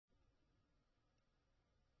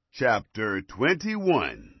Chapter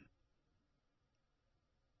 21.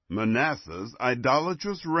 Manasseh's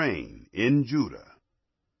idolatrous reign in Judah.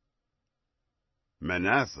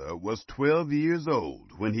 Manasseh was 12 years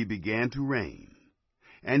old when he began to reign,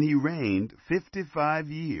 and he reigned 55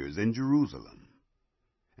 years in Jerusalem.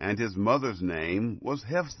 And his mother's name was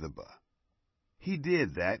Hephzibah. He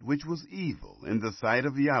did that which was evil in the sight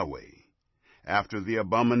of Yahweh, after the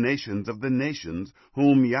abominations of the nations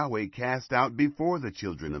whom Yahweh cast out before the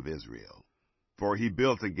children of Israel. For he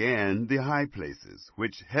built again the high places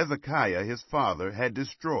which Hezekiah his father had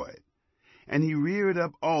destroyed, and he reared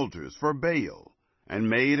up altars for Baal, and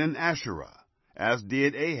made an Asherah, as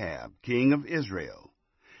did Ahab king of Israel,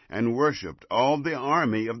 and worshipped all the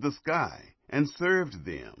army of the sky, and served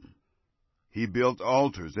them. He built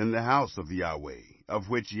altars in the house of Yahweh, of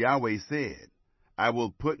which Yahweh said, I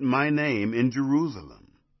will put my name in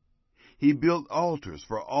Jerusalem. He built altars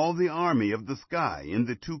for all the army of the sky in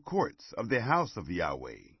the two courts of the house of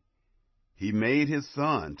Yahweh. He made his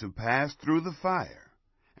son to pass through the fire,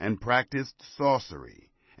 and practiced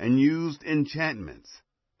sorcery, and used enchantments,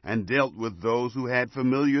 and dealt with those who had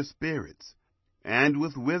familiar spirits, and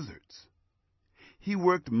with wizards. He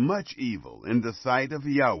worked much evil in the sight of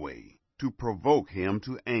Yahweh, to provoke him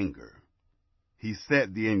to anger. He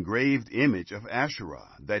set the engraved image of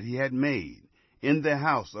Asherah that he had made in the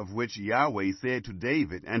house of which Yahweh said to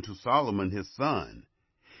David and to Solomon his son,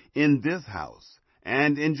 In this house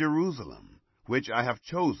and in Jerusalem, which I have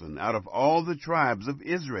chosen out of all the tribes of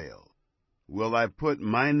Israel, will I put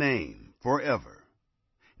my name forever.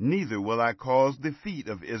 Neither will I cause the feet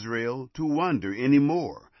of Israel to wander any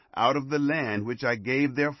more out of the land which I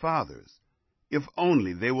gave their fathers, if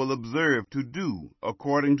only they will observe to do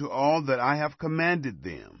according to all that I have commanded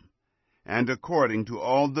them, and according to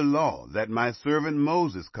all the law that my servant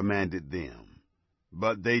Moses commanded them.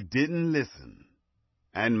 But they didn't listen,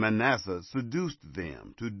 and Manasseh seduced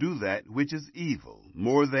them to do that which is evil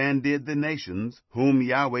more than did the nations whom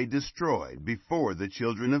Yahweh destroyed before the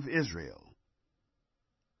children of Israel.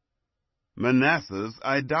 Manasseh's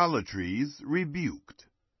idolatries rebuked.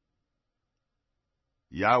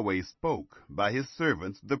 Yahweh spoke by his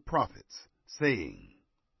servants the prophets, saying,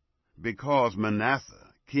 Because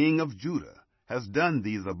Manasseh, king of Judah, has done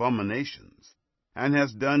these abominations, and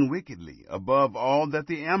has done wickedly above all that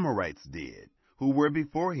the Amorites did, who were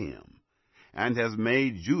before him, and has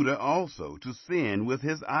made Judah also to sin with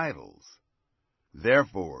his idols.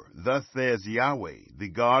 Therefore, thus says Yahweh, the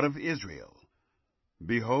God of Israel,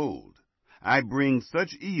 Behold, I bring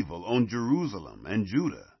such evil on Jerusalem and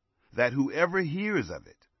Judah, that whoever hears of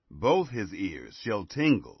it, both his ears shall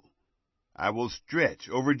tingle. I will stretch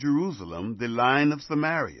over Jerusalem the line of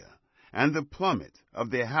Samaria, and the plummet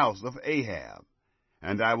of the house of Ahab,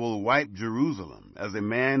 and I will wipe Jerusalem as a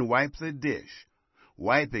man wipes a dish,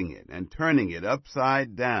 wiping it and turning it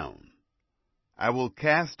upside down. I will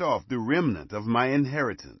cast off the remnant of my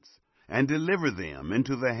inheritance, and deliver them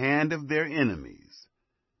into the hand of their enemies.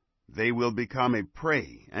 They will become a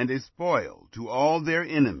prey and a spoil to all their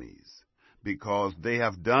enemies, because they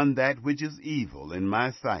have done that which is evil in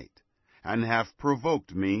my sight, and have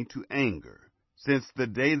provoked me to anger, since the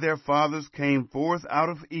day their fathers came forth out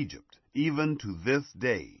of Egypt, even to this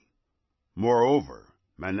day. Moreover,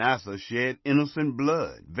 Manasseh shed innocent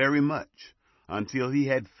blood very much, until he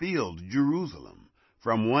had filled Jerusalem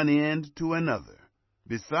from one end to another,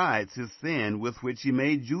 besides his sin with which he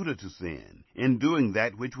made Judah to sin, in doing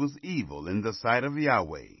that which was evil in the sight of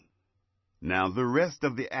Yahweh. Now the rest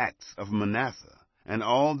of the acts of Manasseh, and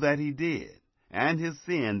all that he did, and his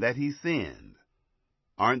sin that he sinned,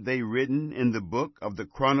 aren't they written in the book of the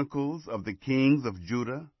Chronicles of the kings of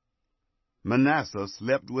Judah? Manasseh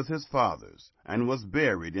slept with his fathers, and was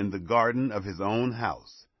buried in the garden of his own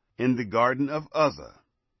house, in the garden of Uzzah,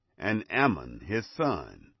 and Amon his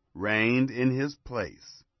son reigned in his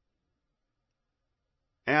place.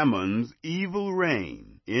 Amon's evil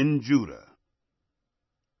reign in Judah.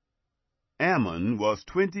 Amon was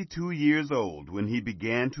 22 years old when he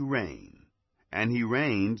began to reign, and he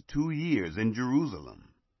reigned 2 years in Jerusalem.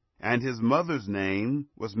 And his mother's name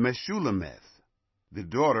was Meshullemeth, the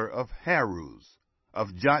daughter of Haruz,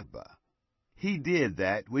 of Jotbah. He did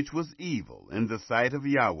that which was evil in the sight of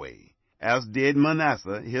Yahweh, as did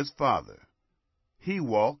Manasseh his father. He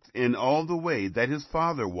walked in all the way that his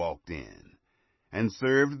father walked in, and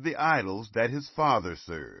served the idols that his father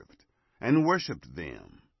served, and worshipped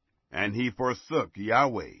them. And he forsook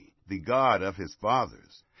Yahweh, the God of his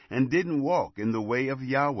fathers, and didn't walk in the way of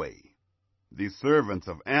Yahweh. The servants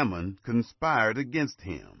of Amon conspired against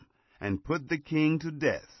him, and put the king to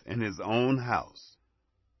death in his own house.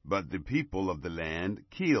 But the people of the land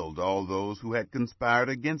killed all those who had conspired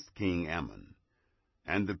against King Ammon.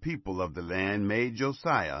 And the people of the land made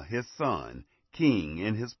Josiah his son king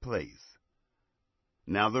in his place.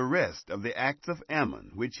 Now the rest of the acts of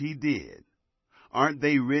Ammon which he did, aren't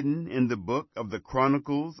they written in the book of the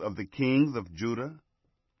Chronicles of the kings of Judah?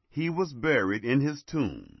 He was buried in his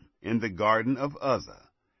tomb in the garden of Uzzah,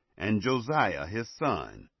 and Josiah his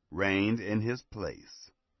son reigned in his place.